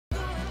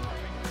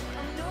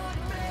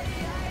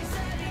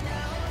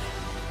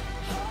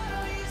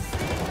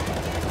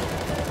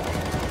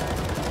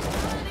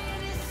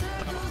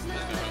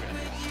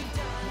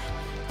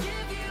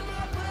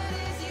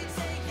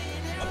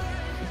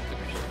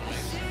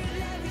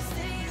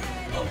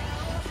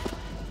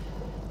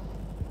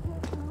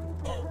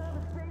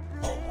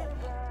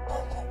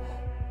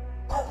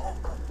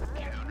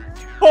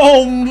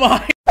Oh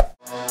my.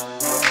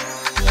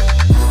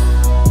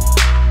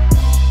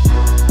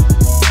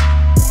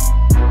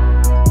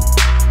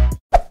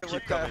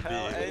 Keep coming, B.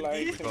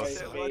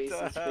 What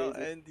the hell,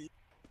 Andy?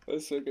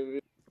 That's so good.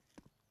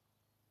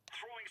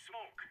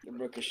 The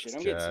brook is shit.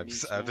 I'm getting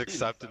some I've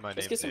accepted my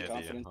name get some Andy,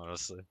 confidence.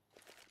 honestly.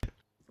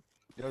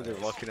 Yo, they're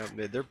walking up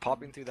mid. They're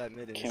popping through that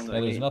mid. And Can't it's Yeah,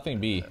 like, there's nothing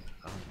B.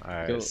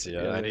 Alright, see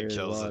ya. I need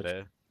kills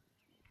today.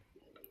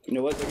 You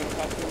know what? They're gonna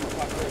pop through and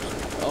pop first.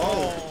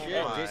 oh,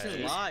 shit,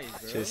 Jason's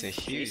live, bro. Jason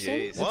huge Jason?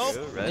 ace. Well,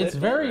 Reddit, it's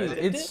very, Reddit.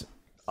 it's.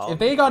 If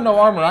they got no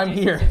armor, I'm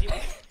here.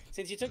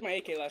 Since you took my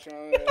AK last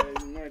round, you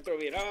wanna throw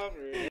me it off?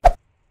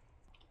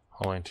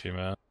 Or... Only 2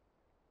 man.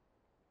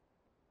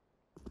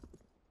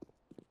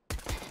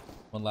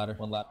 One ladder.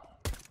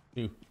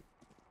 2.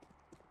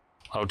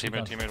 Oh,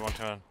 teammate, 1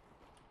 2.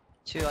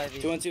 2 Ivy.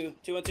 2 on 2.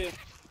 2 on 2.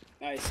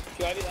 Nice.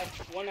 2 Ivy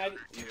left. 1 Ivy.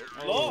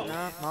 Low.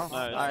 No.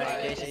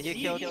 Alright, Jason, you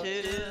killed 2,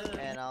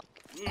 and I'll.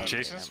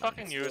 Jason's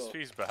fucking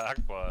USP's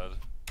back, bud.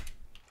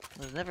 It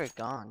was never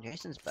gone.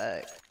 Jason's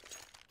back.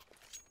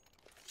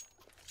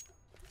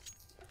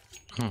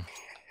 I'm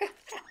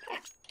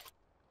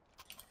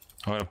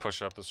gonna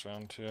push up this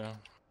round too.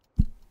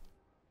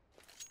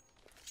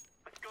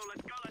 Let's go.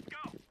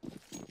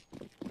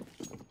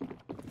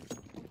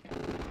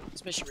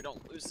 Let's make sure we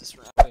don't lose this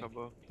round.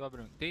 Acabou. Tô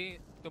abrindo.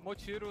 Tomou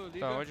tiro,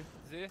 liga. Tá onde?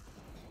 Z.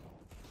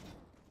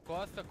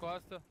 Costa.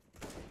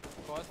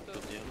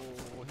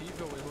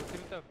 Horrível, errou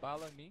 30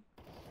 bala em mim.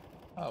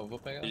 Ah, eu vou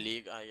pegar.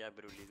 Liga, aí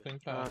abriu o liga.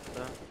 Tá.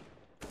 Tá.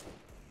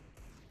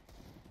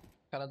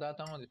 O cara dá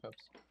onde,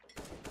 Peps?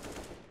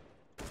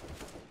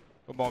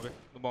 No bomber.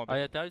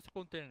 Aí atrás desse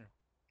container.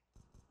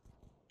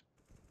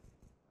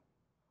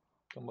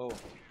 Tomou.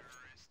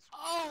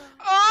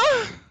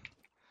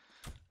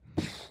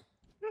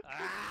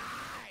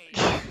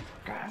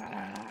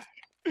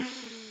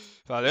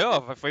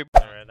 Valeu, foi.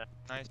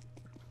 Nice.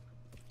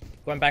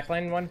 One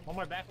backline, one. One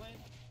more back lane.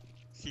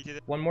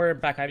 One more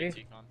back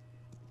Ivy.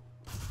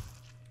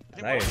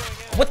 Nice.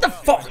 What the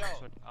fuck?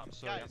 I'm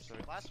sorry.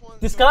 last one.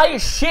 This guy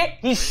is shit.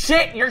 He's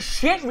shit. You're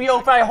shit,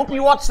 Rio. I hope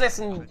you watch this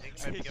and.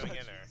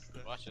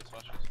 Watch this.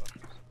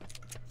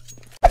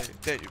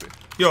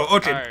 Yo,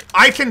 okay, Alright.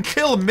 I can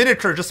kill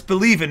Minotaur, just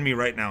believe in me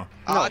right now.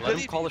 Let him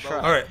call the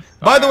shot. Alright,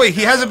 by the way,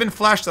 he hasn't been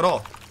flashed at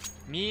all.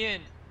 Me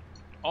and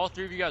all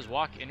 3 of you guys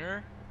walk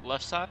inner,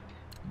 left side.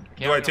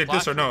 Okay, Do I'm I gonna take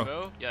this flash or for no?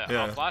 Mo. Yeah,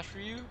 Yeah. I'll flash for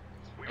you.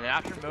 And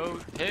after Mo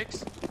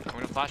picks, I'm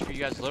gonna flash for you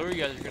guys lower.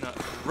 You guys are gonna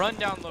run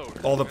down lower.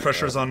 All the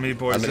pressure's on me,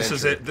 boys. This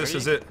is it. This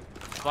is it.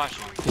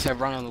 Flashing. He said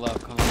run on the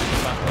left. Come on.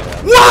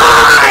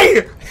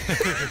 Why?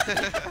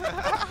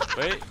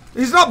 Wait.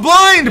 He's not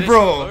blind, Did they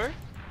bro. lower?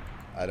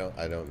 I don't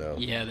know.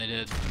 Yeah, they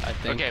did. I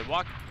think. Okay,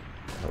 walk.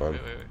 Hold on.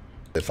 Wait.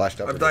 They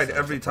flashed up. I've died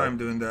every time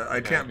doing that. I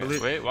can't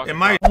believe. Wait, walk. In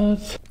my. Alright,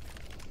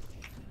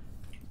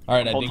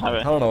 I think.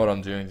 I don't know what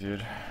I'm doing,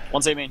 dude.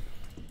 One save main.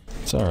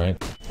 It's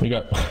alright. We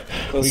got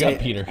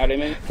Peter. Out of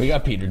me. We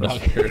got Peter, dog.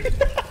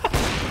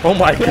 Oh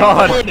my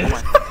god.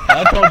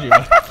 I told you.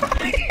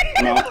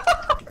 No.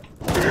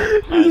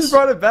 You just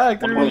brought it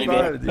back. One more lead.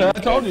 I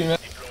told you, man.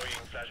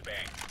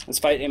 Let's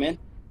fight him in.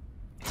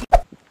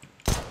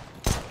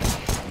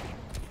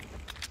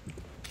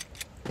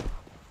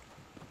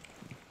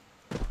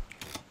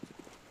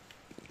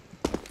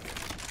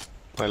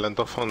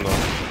 Adelanto fondo.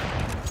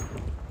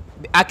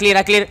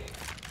 Clear.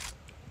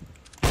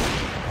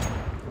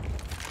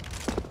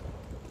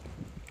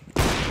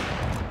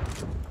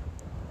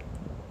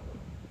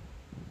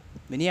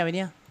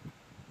 Venía.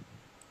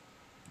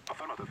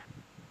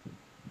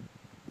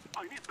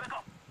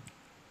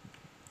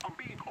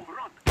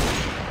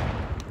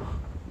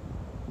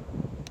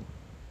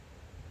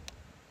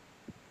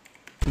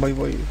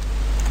 Voy.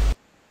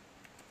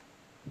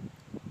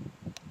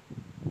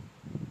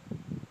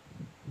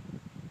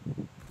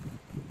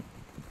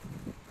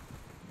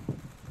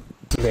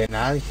 De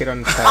nada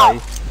dijeron estar ahí.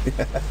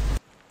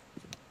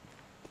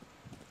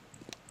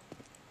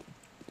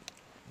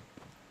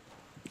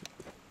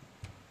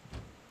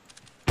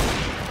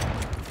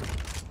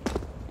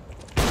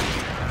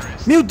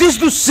 Meu Deus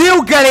do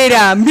céu,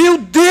 galera! Meu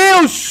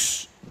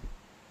Deus!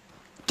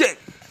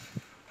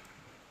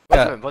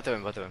 Both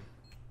of them.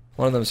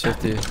 One of them's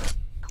 50.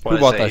 Who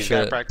bought that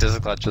shit? Practice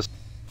clutches.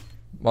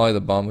 Molly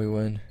the bomb, we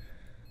win.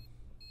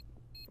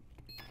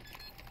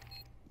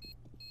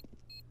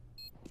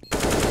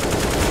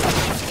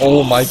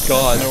 Oh my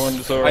god.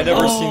 I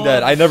never seen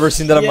that. I never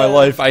seen that in my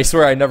life. I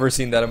swear I never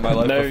seen that in my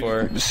life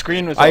before. The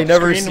screen was I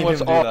never seen him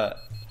do that.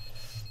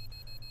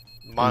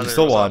 You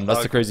still won.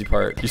 That's the crazy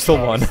part. You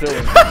still won.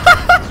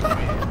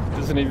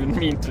 Doesn't even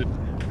mean to.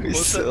 We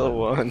still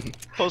won.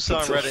 Post it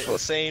on Reddit.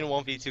 Insane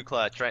 1v2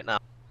 clutch right now.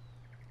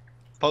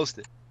 Post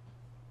it.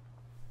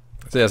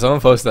 So yeah, someone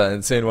post that.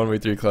 Insane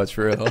 1v3 clutch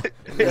for real.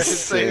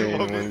 Insane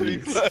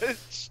 1v3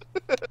 clutch.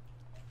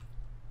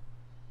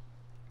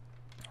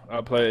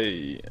 I'll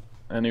play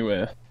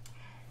anywhere.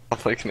 I'll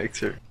play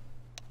connector.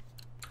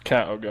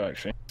 Cat will go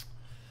actually.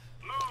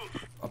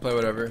 I'll play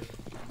whatever.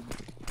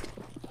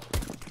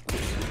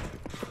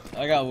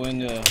 I got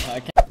window. I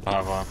can't.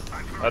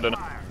 I don't know.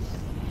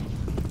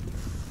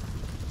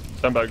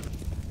 Stand back.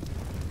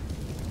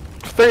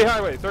 3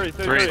 highway, 3.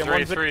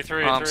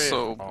 I'm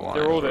so blind.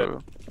 They're all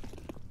dead.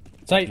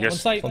 Sight, one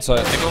sight. One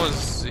side.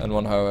 And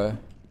one highway.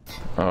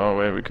 Oh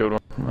wait, we killed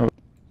one.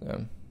 Yeah.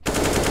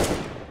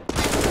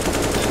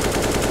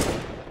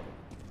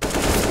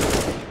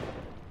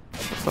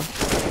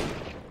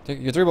 Take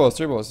your 3 balls,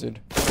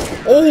 dude.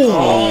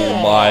 Oh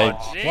my!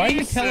 Why are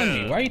you telling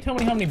me? Why are you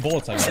telling me how many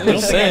bullets I got? I'm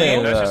just saying.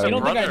 You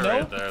don't think I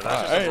know?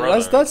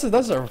 That's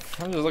a.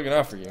 I'm just looking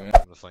out for you, man.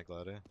 Just like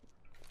that,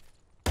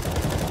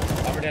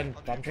 Bomber dead.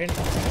 Bomb train.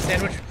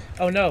 Sandwich.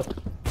 Oh no.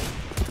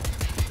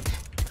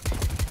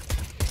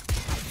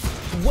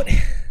 What? 1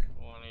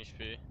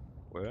 HP.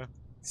 Where?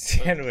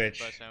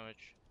 Sandwich.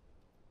 Sandwich.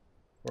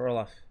 We're all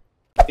off.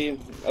 Yeah,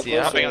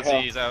 hopping on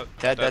C, he's out.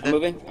 I'm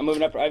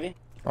moving up for Ivy.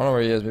 I don't know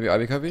where he is. Maybe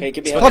Ivy could be. Okay,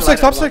 could be Top 6.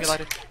 Top 6.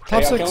 Okay, Top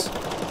I'll 6. kill him.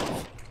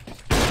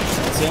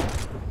 See him?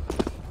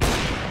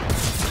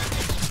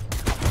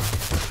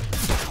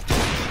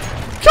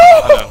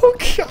 Oh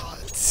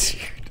god,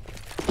 dude.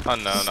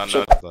 Unknown.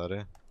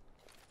 That,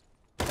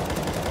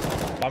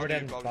 Bomber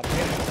dead. Bomber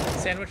dead.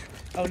 Sandwich.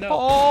 Oh no.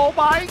 Oh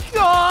my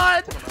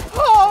god!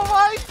 Oh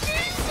my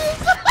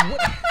Jesus! 1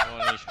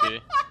 HP.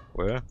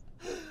 Where?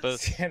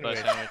 Both Sandwich.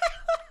 sandwich.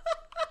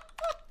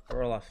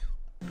 We're all off.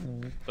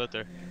 Both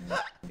there.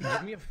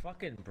 Give me a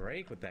fucking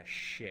break with that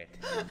shit.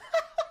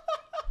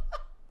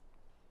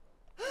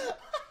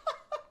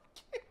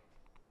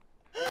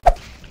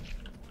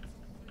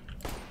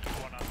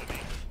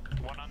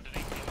 One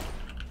underneath you.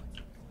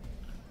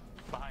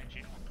 Behind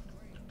you.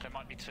 There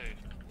might be 2.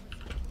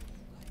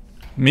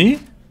 Me?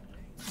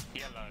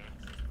 Yellow.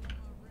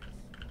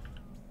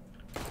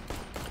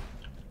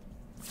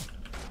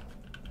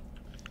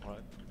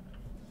 What?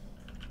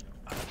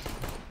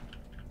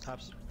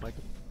 Taps.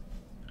 Michael.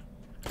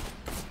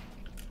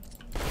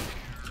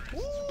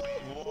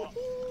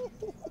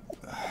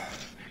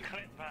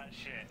 Clip that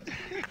shit.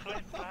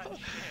 Clip that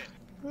shit.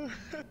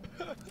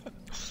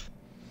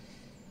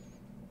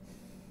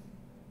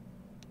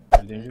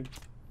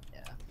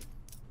 Yeah.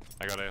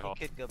 I got A hole.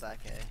 Could go back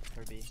A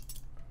or B.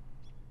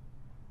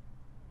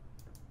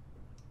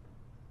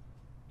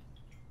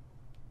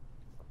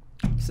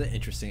 It's an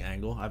interesting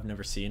angle I've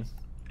never seen.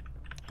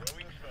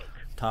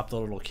 Top the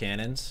little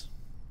cannons.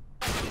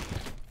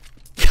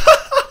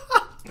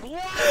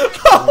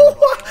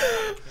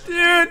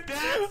 Dude,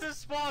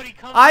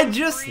 I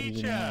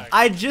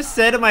just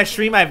said in my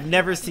stream I've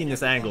never seen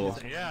this angle.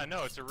 Yeah,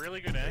 no, it's a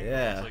really good angle.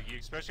 Yeah. It's like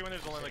especially when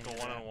there's only like a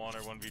 1-on-1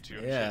 or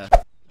 1v2. Yeah.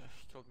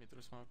 Told me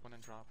through smoke, one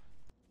and drop.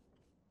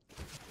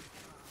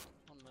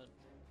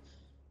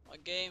 My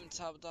game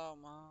tapped out,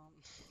 man.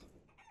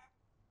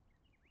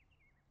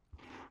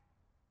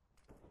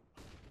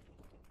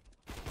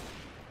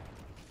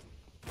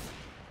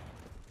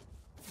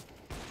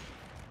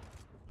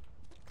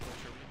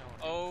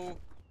 Oh.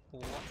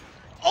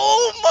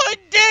 Oh my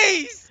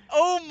days!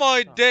 Oh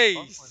my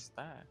days!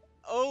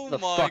 Oh the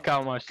my fuck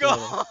out my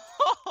god!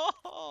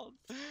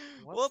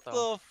 What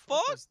the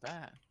fuck? Was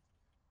that?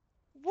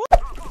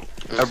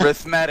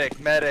 Arithmetic,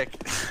 medic.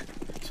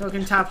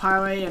 Smoking top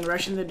highway and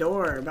rushing the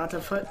door. About to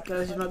put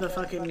those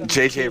motherfucking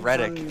JJ kids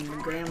Redick. on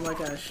Graham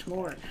like a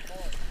schmore.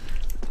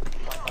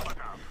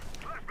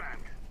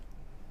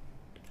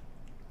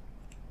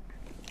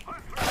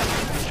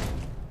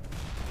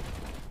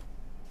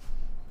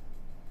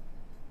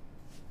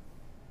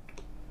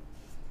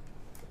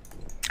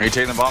 Are you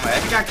taking the bomb,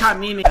 You got caught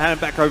memeing. Hand it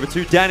back over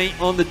to Danny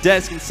on the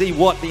desk and see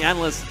what the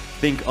analysts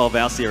think of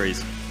our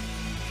series.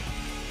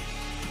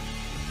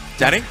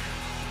 Danny?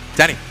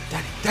 Danny?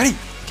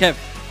 Kev,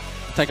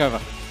 take over.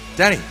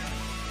 Danny,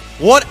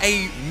 what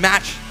a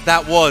match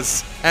that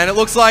was. And it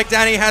looks like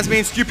Danny has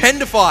been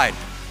stupendified.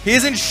 He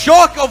is in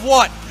shock of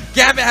what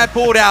Gambit had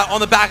pulled out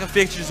on the back of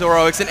Fixtures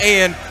Heroics. And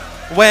Ian,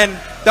 when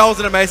that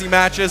was an amazing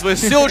match, as we're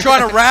still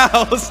trying to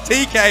rouse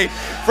TK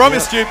from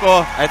his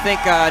stupor. I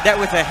think that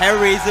was a hair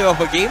raiser of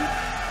a game.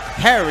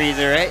 Hair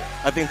raiser, right?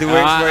 I think the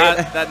words were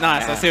it. That's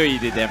nice. I see what you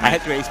did there, man. I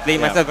had to explain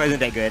myself,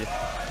 wasn't that good.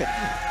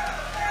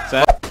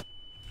 So.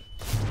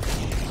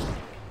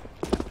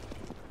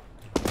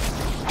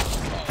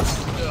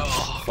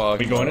 Fuck.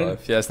 We going in?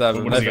 Yeah, stab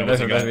him. What is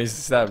he got? He's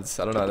stabbed.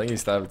 I don't know. I think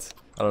he's stabbed.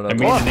 I don't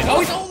know. Oh,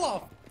 he's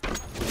Olaf!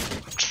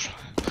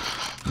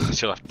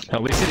 Chill out.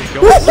 At least he didn't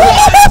go. What?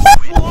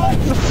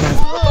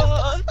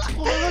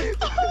 Oh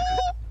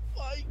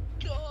my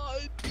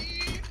god,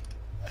 dude.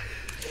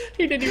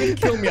 He didn't even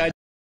kill me.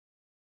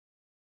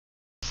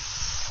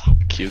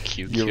 Q.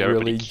 You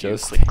really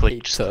just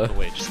click, just click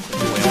away, just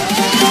click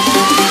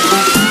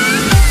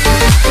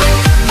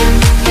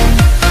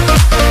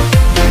away.